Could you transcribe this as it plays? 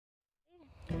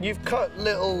you've cut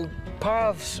little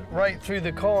paths right through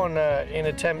the corn in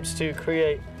attempts to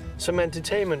create some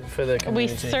entertainment for the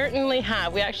community. We certainly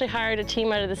have. We actually hired a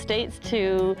team out of the States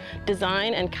to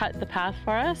design and cut the path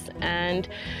for us, and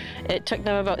it took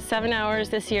them about 7 hours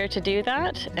this year to do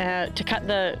that, to cut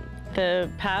the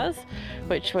paths,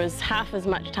 which was half as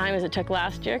much time as it took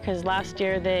last year, because last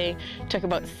year they took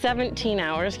about 17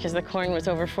 hours because the corn was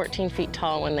over 14 feet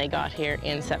tall when they got here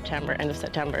in September, end of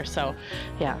September, so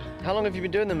yeah. How long have you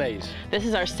been doing the maze? This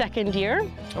is our 2nd year.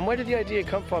 And where did the idea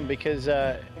come from? Because,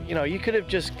 you know, you could have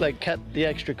just like cut the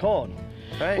extra corn,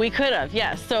 right? We could have,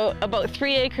 yes. So about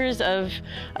 3 acres of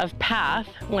path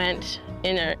went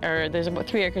in, or there's about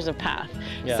 3 acres of path.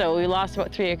 Yeah. So we lost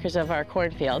about 3 acres of our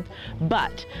cornfield,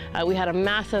 but we had a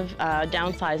massive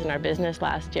downsize in our business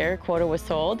last year. Quota was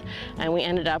sold, and we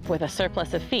ended up with a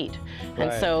surplus of feed. And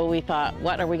Right. so we thought,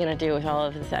 what are we gonna do with all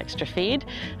of this extra feed?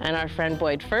 And our friend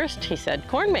Boyd first, he said,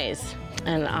 corn maze.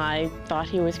 And I thought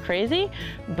he was crazy,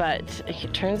 but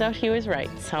it turns out he was right,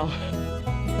 so.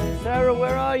 Sarah,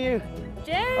 where are you?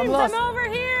 James, lost. I'm over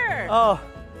here. Oh,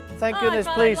 thank goodness, I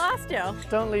thought please. I lost you.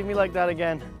 Don't leave me like that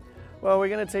again. Well, we're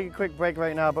gonna take a quick break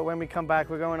right now, but when we come back,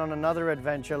 we're going on another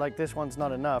adventure. Like this one's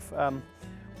not enough.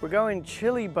 We're going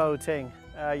chili boating.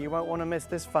 You won't want to miss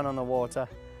this fun on the water.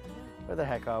 Where the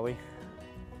heck are we?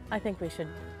 I think we should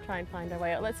try and find our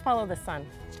way out. Let's follow the sun.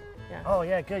 Yeah. Oh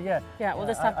yeah, good, yeah. Yeah, we'll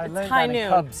just have, I it's learned high that in noon.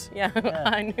 Cubs. Yeah, Yeah.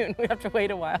 high noon. We have to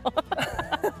wait a while.